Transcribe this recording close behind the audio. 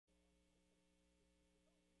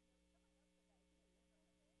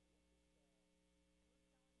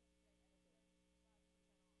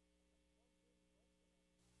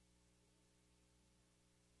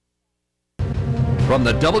From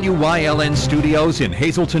the WYLN studios in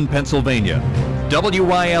Hazleton, Pennsylvania,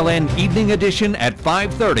 WYLN Evening Edition at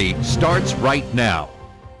 5:30 starts right now.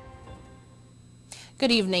 Good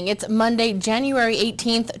evening. It's Monday, January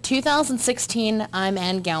 18th, 2016. I'm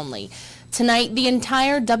Ann Gownley. Tonight, the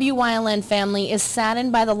entire WYLN family is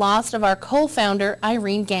saddened by the loss of our co-founder,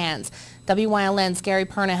 Irene Gans. WYLN's Gary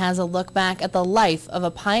Perna has a look back at the life of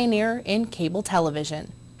a pioneer in cable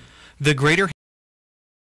television. The Greater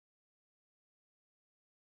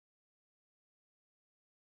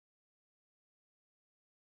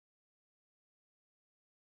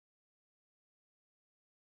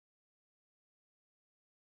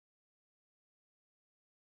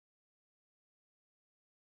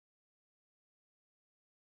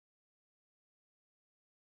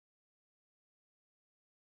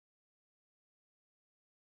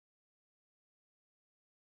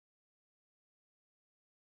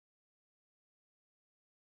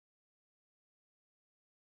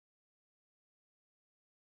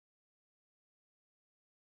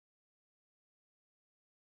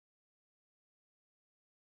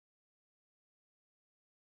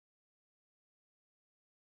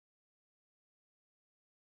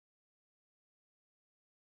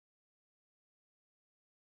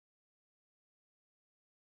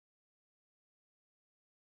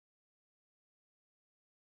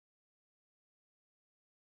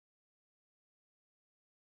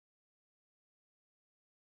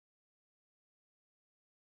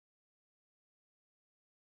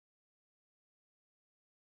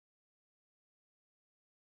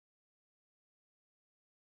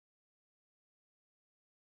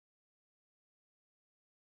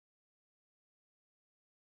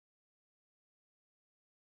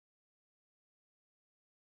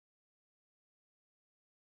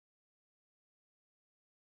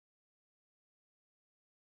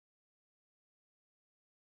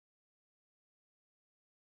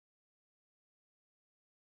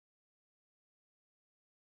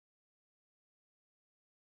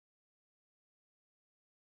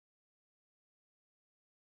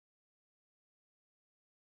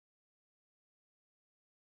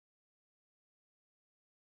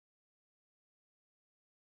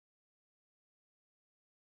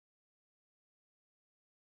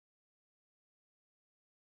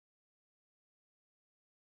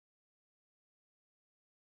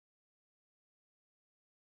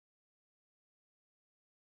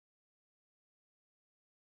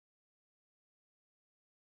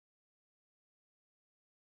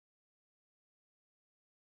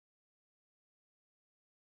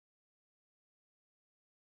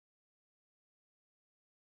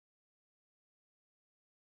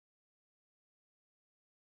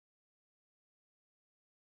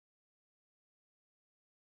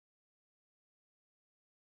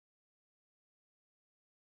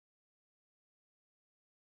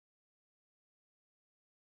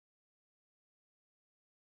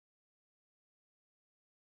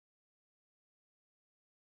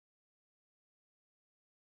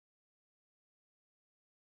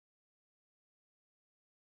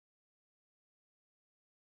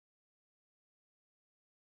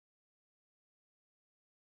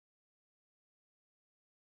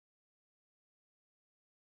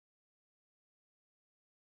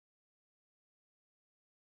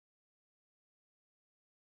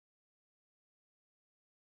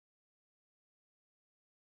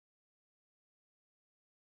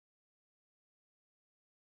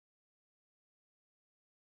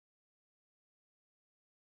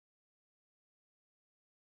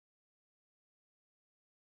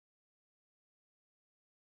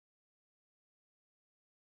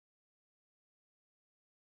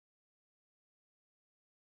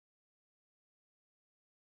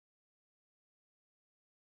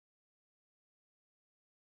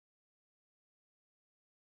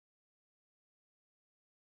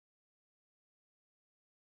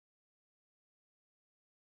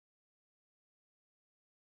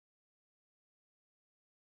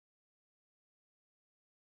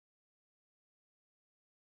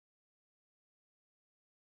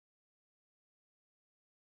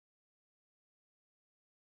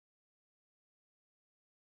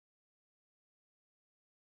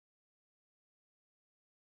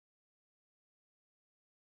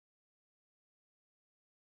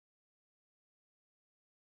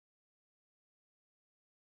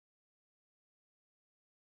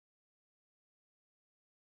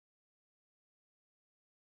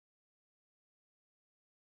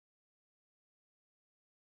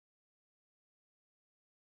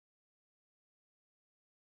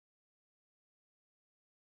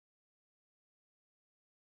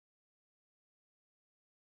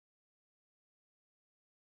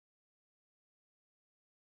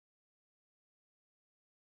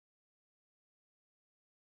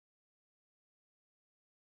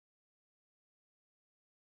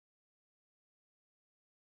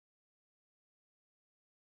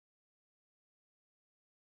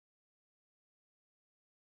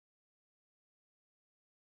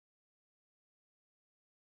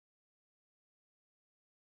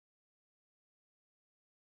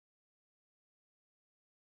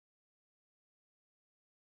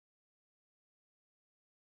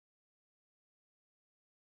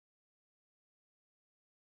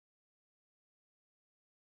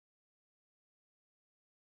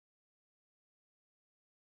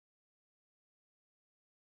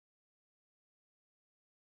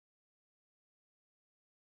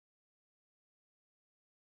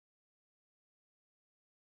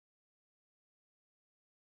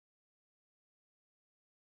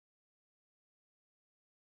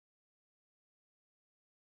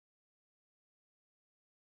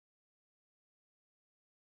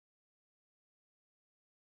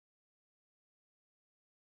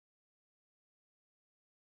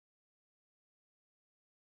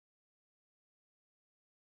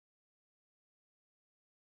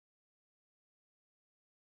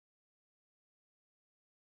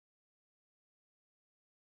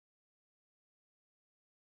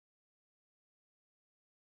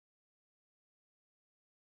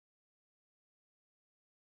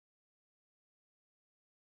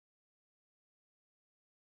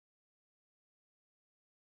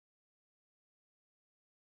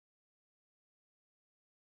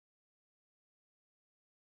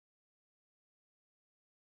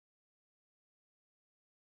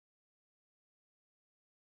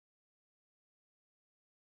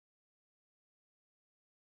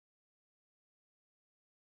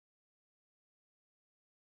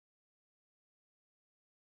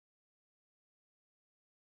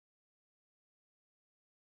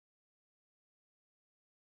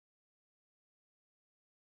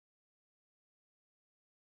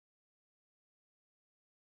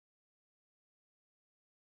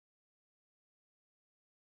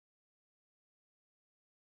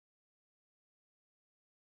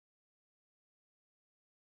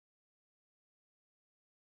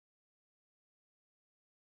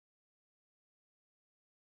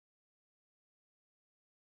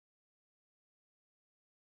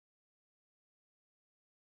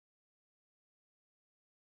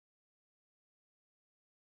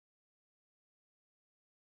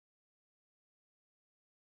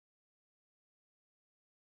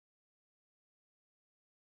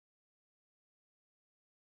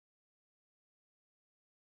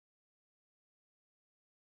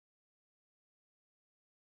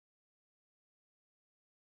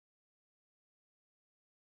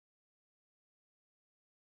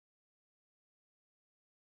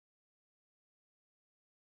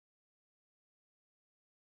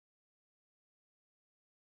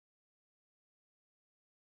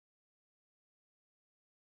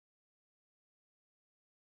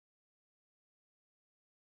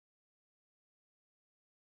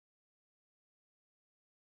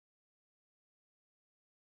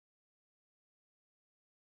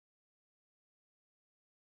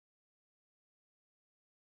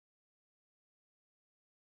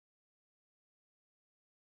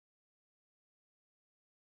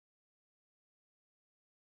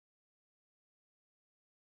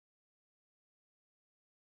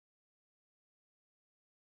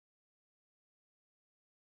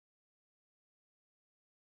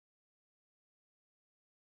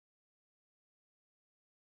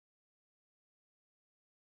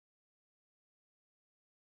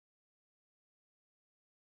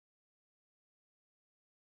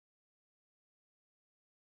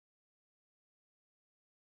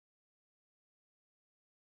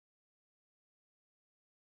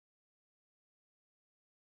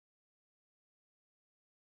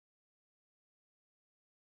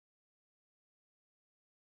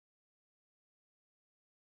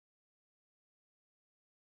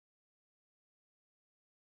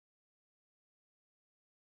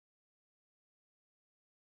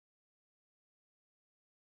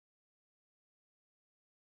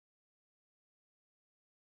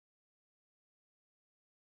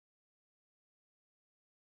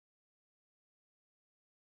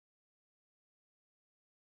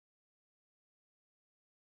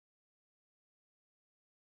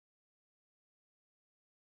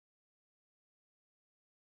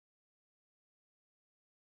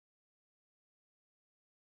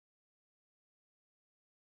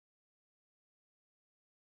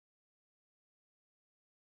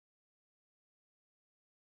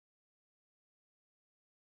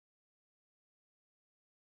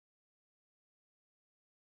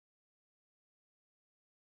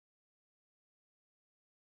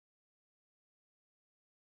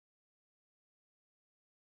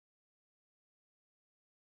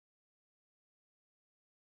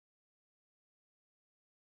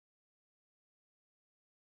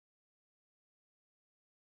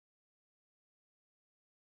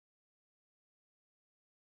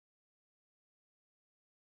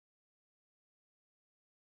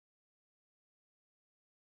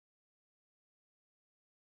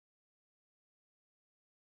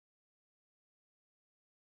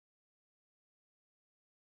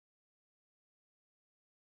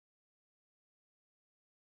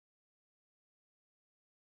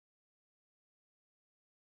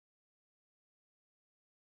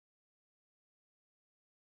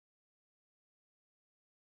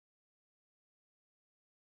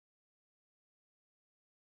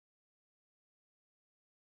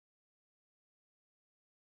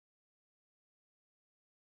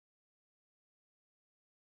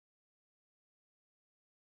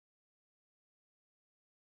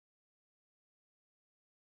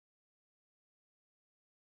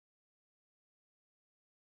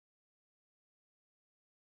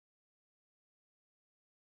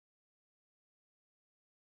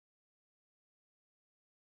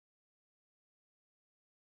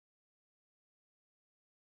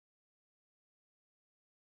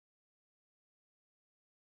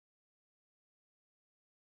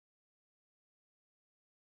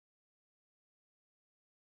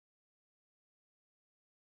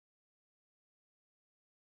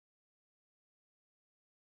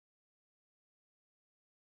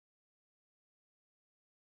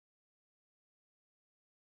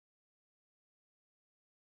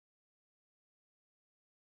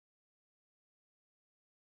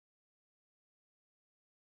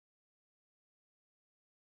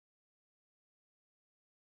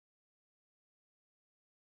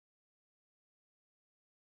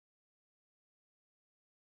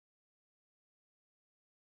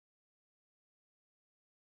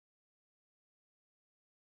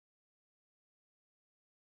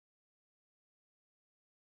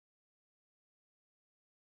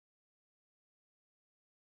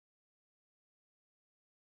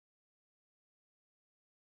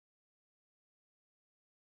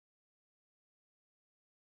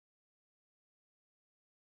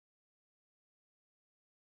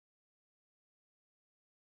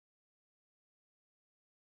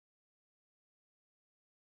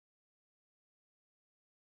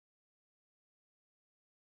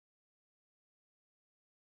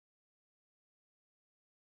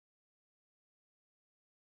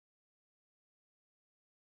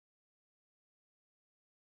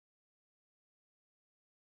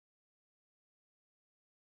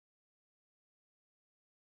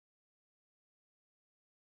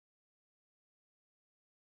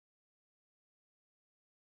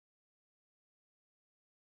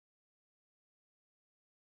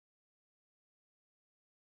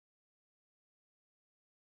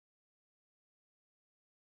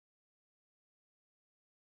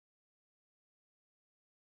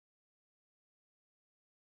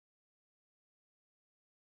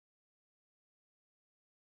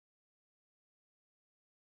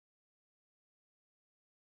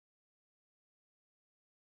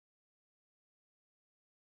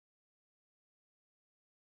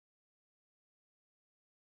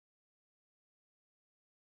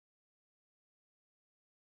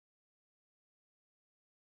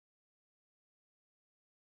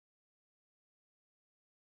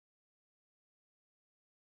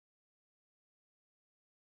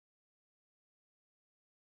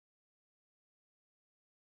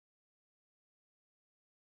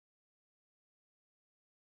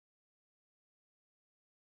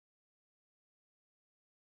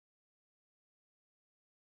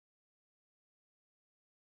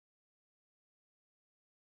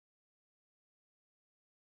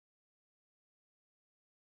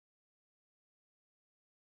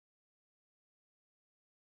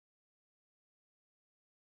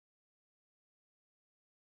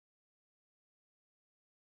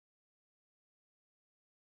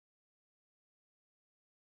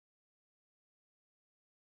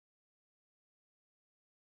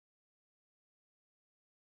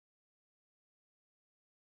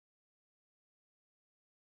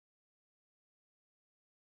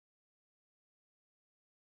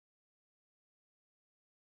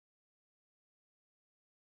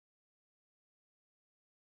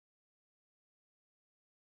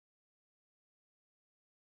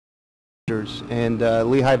and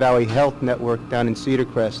Lehigh Valley Health Network down in Cedar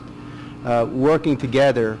Crest, working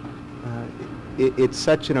together. It's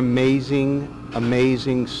such an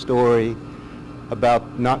amazing story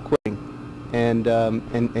about not quitting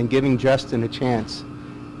and giving Justin a chance.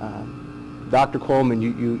 Dr. Coleman,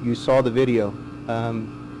 you saw the video.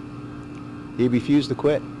 He refused to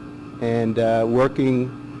quit, and working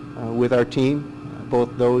with our team,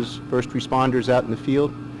 both those first responders out in the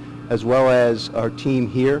field, as well as our team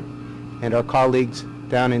here and our colleagues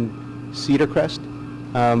down in Cedar Crest,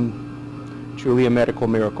 truly a medical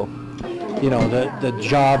miracle. You know, the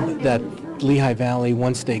job that Lehigh Valley,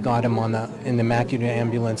 once they got him on in the Immaculate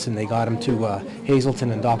Ambulance and they got him to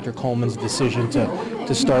Hazelton, and Dr. Coleman's decision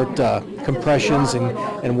to start compressions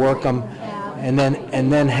and work them, and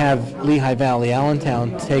then have Lehigh Valley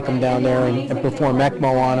Allentown take him down there and perform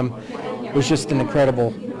ECMO on him, was just an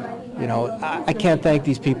incredible. You know, I can't thank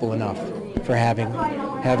these people enough for having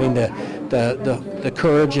the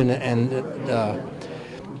courage and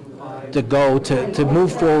the go to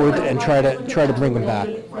move forward and try to bring them back.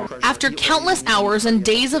 After countless hours and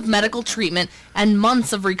days of medical treatment and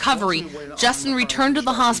months of recovery, Justin returned to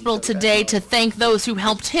the hospital today to thank those who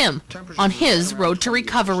helped him on his road to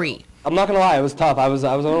recovery. I'm not gonna lie, it was tough. I was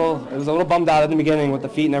a little bummed out at the beginning with the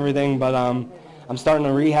feet and everything, but I'm starting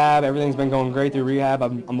to rehab. Everything's been going great through rehab.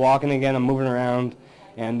 I'm walking again. I'm moving around,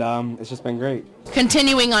 and it's just been great.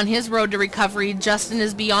 Continuing on his road to recovery, Justin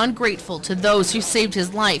is beyond grateful to those who saved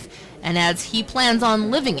his life, and adds he plans on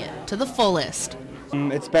living it to the fullest.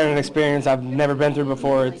 It's been an experience I've never been through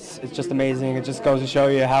before. It's just amazing. It just goes to show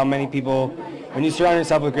you how many people, when you surround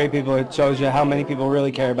yourself with great people, it shows you how many people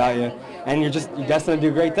really care about you, and you're destined to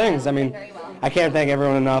do great things. I mean, I can't thank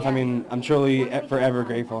everyone enough. I mean, I'm truly forever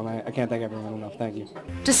grateful, and I can't thank everyone enough. Thank you.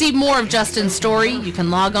 To see more of Justin's story, you can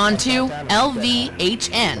log on to lvhn.org.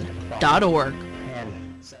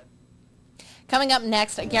 Coming up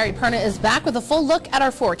next, Gary Perna is back with a full look at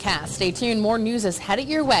our forecast. Stay tuned. More news is headed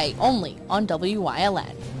your way, only on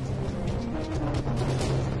WYLN.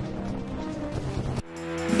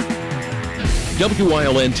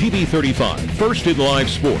 WYLN TV 35, first in live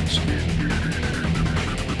sports.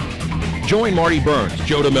 Join Marty Burns,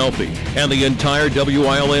 Joe DeMelfi, and the entire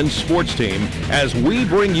WYLN sports team as we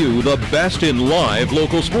bring you the best in live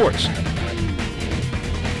local sports.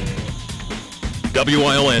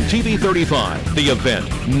 WYLN TV 35, the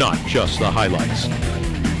event, not just the highlights.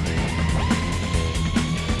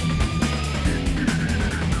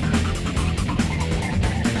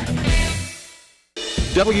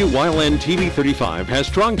 WYLN TV 35 has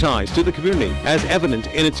strong ties to the community, as evident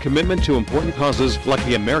in its commitment to important causes like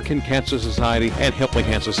the American Cancer Society and Helping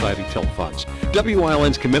Hand Society tilt funds.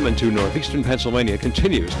 WYLN's commitment to northeastern Pennsylvania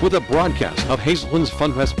continues with a broadcast of Hazelton's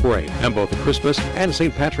Funfest Parade and both the Christmas and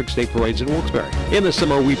St. Patrick's Day parades in Wilkes-Barre. In the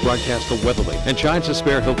summer, we broadcast the Weatherly and Giants of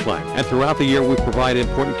Spare Hill Climb, and throughout the year, we provide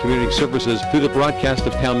important community services through the broadcast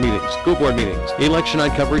of town meetings, school board meetings, election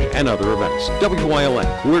night coverage, and other events.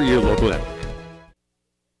 WYLN, we're your local network.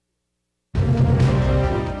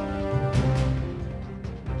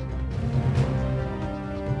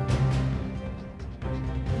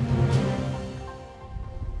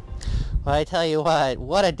 Well, I tell you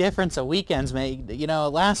what a difference a weekend's made. You know,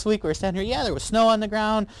 last week we were standing here, yeah, there was snow on the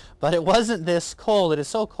ground, but it wasn't this cold. It is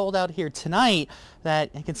so cold out here tonight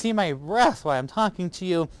that I can see my breath while I'm talking to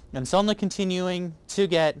you, and it's only continuing to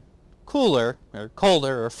get cooler, or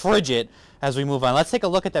colder, or frigid as we move on. Let's take a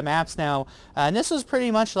look at the maps now. And this was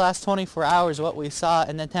pretty much the last 24 hours what we saw,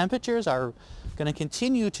 and the temperatures are going to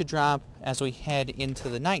continue to drop as we head into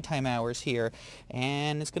the nighttime hours here,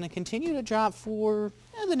 and it's going to continue to drop for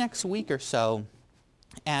the next week or so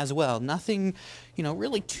as well. Nothing, you know,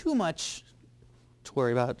 really too much to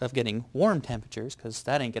worry about of getting warm temperatures, because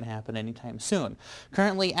that ain't going to happen anytime soon.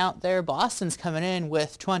 Currently out there, Boston's coming in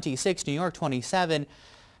with 26, New York 27,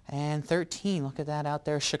 and 13. Look at that out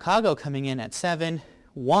there. Chicago coming in at 7,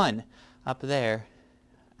 1 up there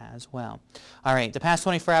as well. All right, the past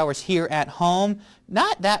 24 hours here at home,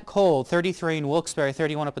 not that cold. 33 in Wilkes-Barre,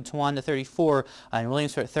 31 up in Towanda, 34 in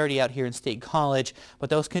Williamsburg, 30 out here in State College. But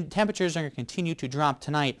those temperatures are going to continue to drop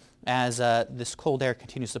tonight as this cold air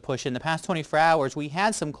continues to push in. The past 24 hours, we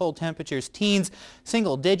had some cold temperatures, teens,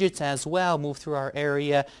 single digits as well, move through our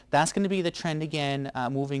area. That's going to be the trend again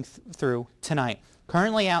moving through tonight.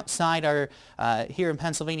 Currently outside are here in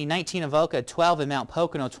Pennsylvania, 19 in Avoca, 12 in Mount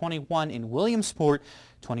Pocono, 21 in Williamsport,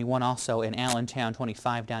 21 also in Allentown,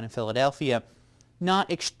 25 down in Philadelphia.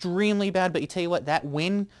 Not extremely bad, but you tell you what, that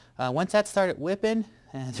wind, once that started whipping,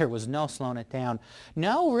 there was no slowing it down.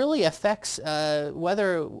 No really effects,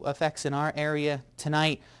 weather effects in our area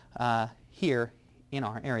tonight here in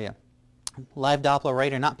our area. Live Doppler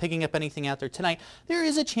radar not picking up anything out there tonight. There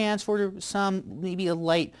is a chance for some, maybe a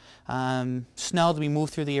light snow to be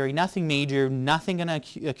moved through the area. Nothing major, nothing going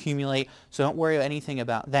to accumulate, so don't worry anything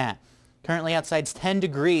about that. Currently outside it's 10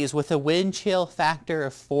 degrees with a wind chill factor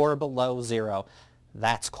of 4 below zero.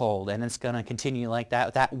 That's cold, and it's going to continue like that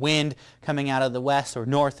with that wind coming out of the west or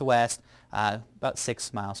northwest, about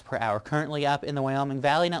 6 miles per hour. Currently up in the Wyoming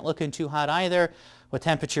Valley, not looking too hot either, with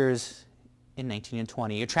temperatures in 19 and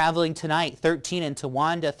 20. You're traveling tonight, 13 in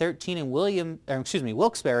Towanda, 13 in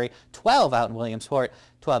Wilkes-Barre, 12 out in Williamsport,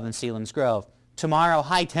 12 in Selinsgrove. Tomorrow,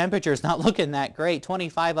 high temperatures, not looking that great.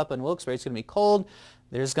 25 up in Wilkes-Barre. It's going to be cold.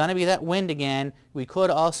 There's going to be that wind again. We could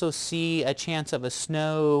also see a chance of a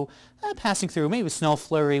snow passing through, maybe a snow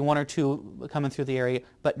flurry, 1 or 2 coming through the area,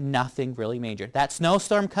 but nothing really major. That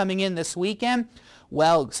snowstorm coming in this weekend,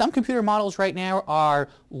 well, some computer models right now are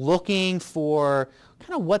looking for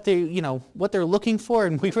kind of what they're looking for,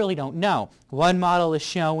 and we really don't know. One model is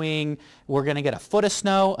showing we're going to get a foot of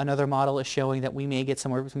snow. Another model is showing that we may get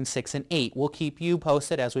somewhere between 6 and 8. We'll keep you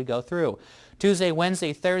posted as we go through. Tuesday,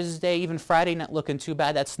 Wednesday, Thursday, even Friday, not looking too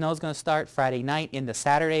bad. That snow's going to start Friday night into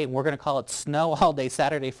Saturday, and we're going to call it snow all day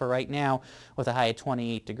Saturday for right now with a high of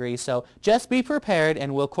 28 degrees. So just be prepared,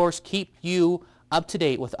 and we'll, of course, keep you up to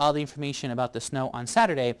date with all the information about the snow on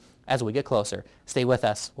Saturday as we get closer. Stay with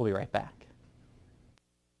us. We'll be right back.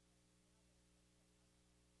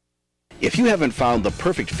 If you haven't found the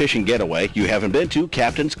perfect fishing getaway, you haven't been to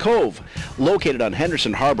Captain's Cove. Located on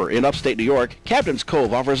Henderson Harbor in upstate New York, Captain's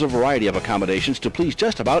Cove offers a variety of accommodations to please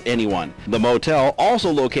just about anyone. The motel,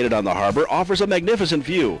 also located on the harbor, offers a magnificent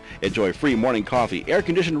view. Enjoy free morning coffee,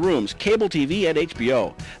 air-conditioned rooms, cable TV, and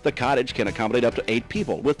HBO. The cottage can accommodate up to 8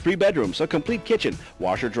 people with 3 bedrooms, a complete kitchen,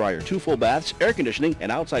 washer-dryer, 2 full baths, air conditioning,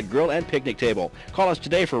 an outside grill, and picnic table. Call us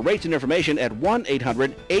today for rates and information at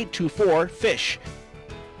 1-800-824-FISH.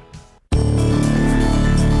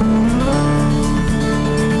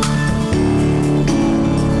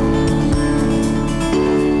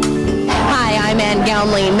 I'm Ann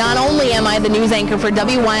Gownley. Not only am I the news anchor for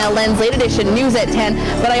WYLN's Late Edition News at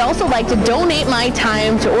 10, but I also like to donate my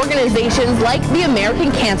time to organizations like the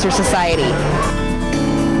American Cancer Society.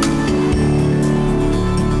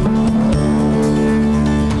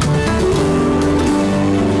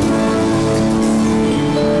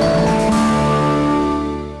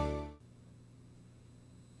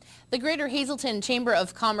 The Greater Hazleton Chamber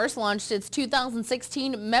of Commerce launched its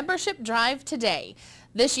 2016 membership drive today.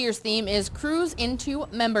 This year's theme is Cruise into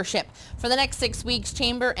Membership. For the next 6 weeks,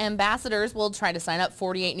 Chamber ambassadors will try to sign up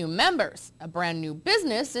 48 new members. A brand new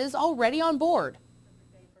business is already on board.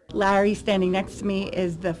 Larry, standing next to me,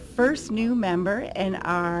 is the first new member in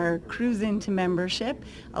our Cruise into Membership.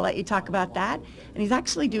 I'll let you talk about that. And he's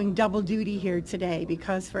actually doing double duty here today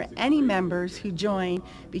because for any members who join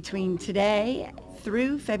between today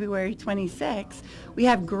through February 26th, we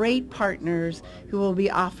have great partners who will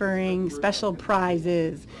be offering special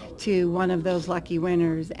prizes to one of those lucky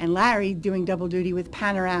winners. And Larry doing double duty with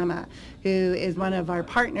Panorama, who is one of our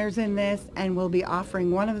partners in this, and will be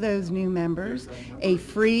offering one of those new members a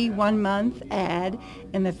free 1-month ad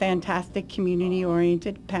in the fantastic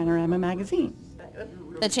community-oriented Panorama magazine.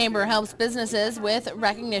 The Chamber helps businesses with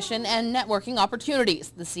recognition and networking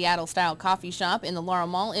opportunities. The Seattle-style coffee shop in the Laurel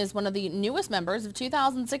Mall is one of the newest members of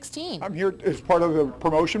 2016. I'm here as part of the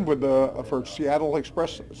promotion with for Seattle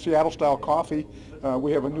Express, Seattle-style coffee.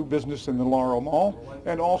 We have a new business in the Laurel Mall,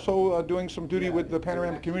 and also doing some duty with the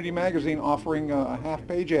Panorama Community Magazine, offering a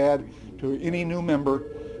half-page ad to any new member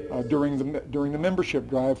during the membership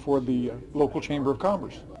drive for the local Chamber of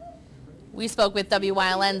Commerce. We spoke with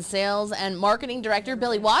WYLN Sales and Marketing Director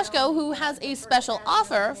Billy Washko, who has a special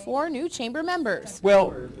offer for new Chamber members.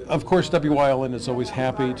 Well, of course, WYLN is always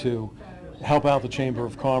happy to help out the Chamber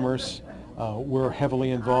of Commerce. We're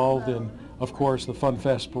heavily involved in, of course, the Fun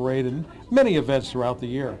Fest Parade and many events throughout the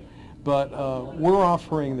year. But we're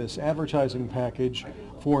offering this advertising package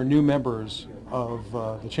for new members of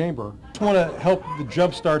the Chamber. Just want to help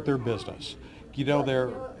jumpstart their business. You know,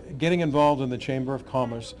 they're getting involved in the Chamber of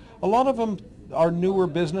Commerce. A lot of them are newer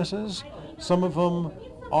businesses. Some of them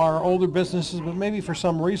are older businesses, but maybe for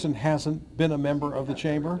some reason hasn't been a member of the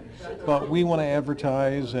Chamber. But we want to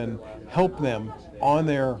advertise and help them on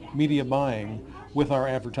their media buying with our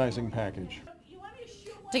advertising package.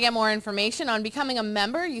 To get more information on becoming a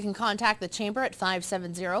member, you can contact the Chamber at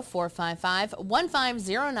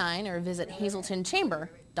 570-455-1509 or visit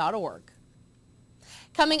hazeltonchamber.org.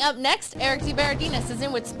 Coming up next, Eric DeBaradinas is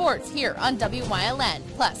in with sports here on WYLN.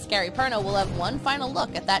 Plus, Gary Perno will have one final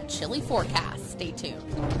look at that chilly forecast. Stay tuned.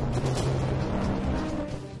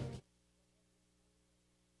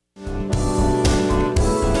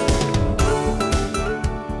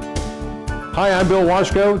 Hi, I'm Bill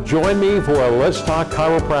Washko. Join me for Let's Talk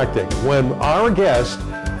Chiropractic when our guest,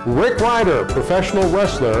 Rick Ryder, professional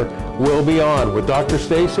wrestler, will be on with Dr.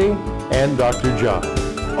 Stacy and Dr. John.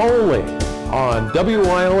 Only on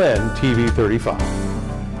WYLN TV 35.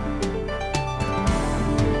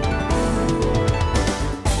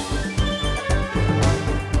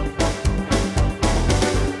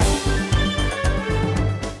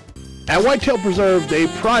 At Whitetail Preserve, they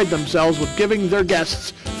pride themselves with giving their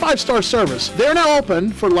guests 5-star service. They are now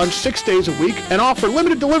open for lunch 6 days a week and offer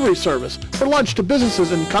limited delivery service for lunch to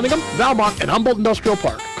businesses in Cunningham, Valmont, and Humboldt Industrial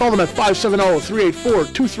Park. Call them at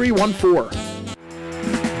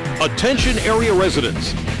 570-384-2314. Attention area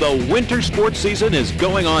residents, the winter sports season is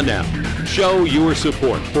going on now. Show your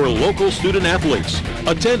support for local student athletes.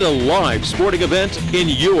 Attend a live sporting event in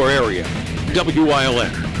your area.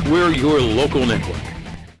 WYLN, we're your local network.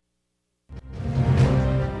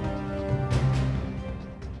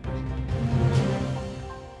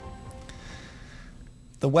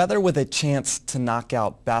 The weather with a chance to knock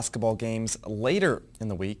out basketball games later in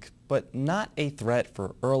the week, but not a threat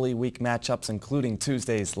for early week matchups, including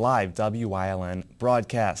Tuesday's live WYLN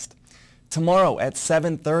broadcast. Tomorrow at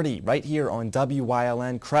 7:30, right here on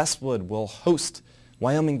WYLN, Crestwood will host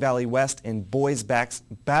Wyoming Valley West in boys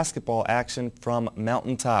basketball action from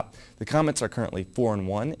Mountaintop. The Comets are currently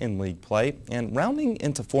 4-1 in league play and rounding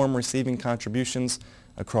into form receiving contributions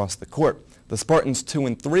across the court. The Spartans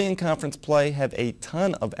 2-3 in conference play have a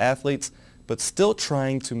ton of athletes, but still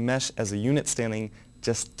trying to mesh as a unit, standing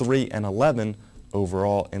just 3-11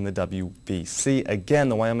 overall in the WVC. Again,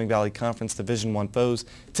 the Wyoming Valley Conference Division I foes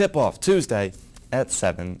tip off Tuesday at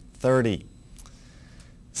 7:30.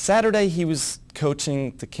 Saturday he was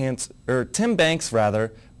coaching the Tim Banks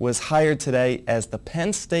was hired today as the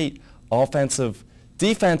Penn State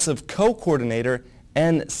defensive co-coordinator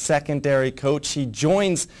and secondary coach. He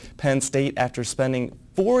joins Penn State after spending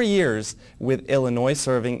 4 years with Illinois,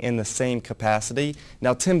 serving in the same capacity.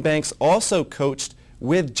 Now, Tim Banks also coached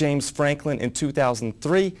with James Franklin in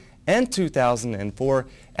 2003 and 2004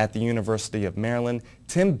 at the University of Maryland.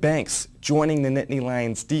 Tim Banks joining the Nittany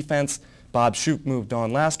Lions defense. Bob Shoop moved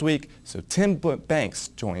on last week, so Tim Banks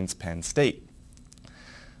joins Penn State.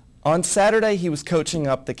 On Saturday, he was coaching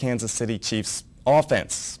up the Kansas City Chiefs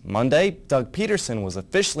offense. Monday, Doug Peterson was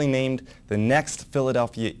officially named the next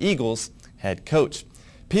Philadelphia Eagles head coach.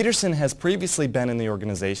 Peterson has previously been in the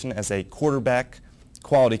organization as a quarterback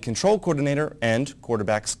quality control coordinator and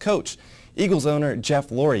quarterbacks coach. Eagles owner Jeff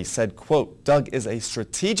Lurie said, quote, "Doug is a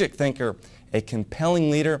strategic thinker, a compelling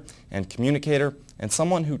leader and communicator, and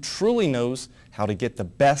someone who truly knows how to get the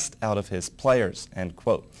best out of his players," end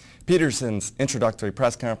quote. Peterson's introductory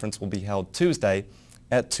press conference will be held Tuesday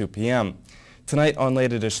at 2 p.m. Tonight on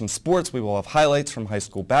Late Edition Sports, we will have highlights from high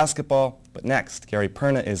school basketball, but next, Gary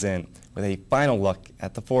Perna is in with a final look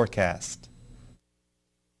at the forecast.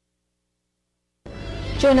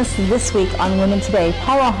 Join us this week on Women Today.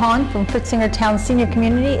 Paula Hahn from Fritzinger Town Senior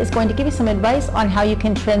Community is going to give you some advice on how you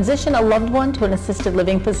can transition a loved one to an assisted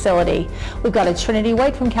living facility. We've got a Trinity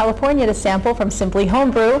White from California to sample from Simply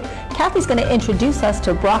Homebrew. Kathy's going to introduce us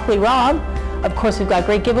to Broccoli Rob. Of course, we've got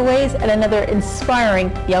great giveaways and another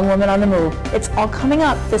inspiring young woman on the move. It's all coming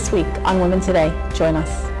up this week on Women Today. Join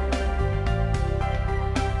us.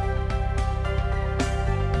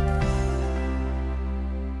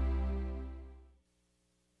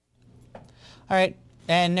 All right,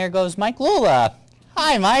 and there goes Mike Lula.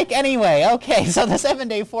 Hi, Mike. Anyway, okay, so the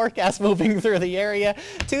 7-day forecast moving through the area.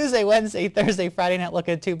 Tuesday, Wednesday, Thursday, Friday not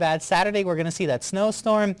looking too bad. Saturday, we're going to see that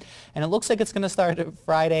snowstorm, and it looks like it's going to start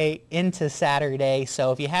Friday into Saturday.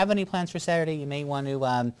 So if you have any plans for Saturday, you may want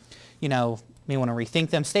to, may want to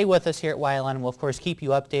rethink them. Stay with us here at YLN, and we'll, of course, keep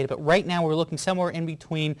you updated. But right now, we're looking somewhere in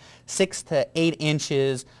between 6 to 8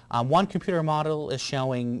 inches. One computer model is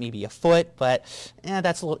showing maybe a foot, but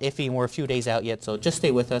that's a little iffy, and we're a few days out yet. So just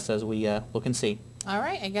stay with us as we look and see. All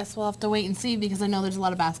right, I guess we'll have to wait and see because I know there's a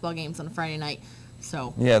lot of basketball games on Friday night.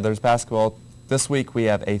 So yeah, there's basketball. This week we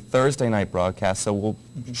have a Thursday night broadcast, so we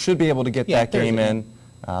should be able to get that game in,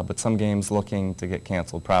 but some games looking to get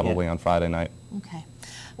canceled probably on Friday night. Okay.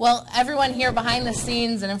 Well, everyone here behind the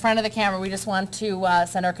scenes and in front of the camera, we just want to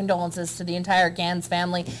send our condolences to the entire Gans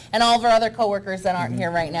family and all of our other coworkers that aren't here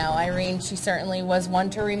right now. Irene, she certainly was one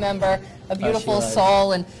to remember, a beautiful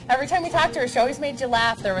soul, and every time we talked to her, she always made you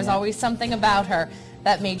laugh. There was always something about her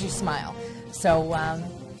that made you smile. So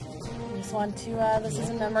we just want to, this is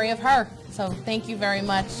in memory of her. So thank you very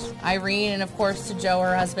much, Irene, and of course to Joe,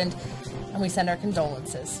 her husband, and we send our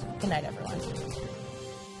condolences. Good night, everyone.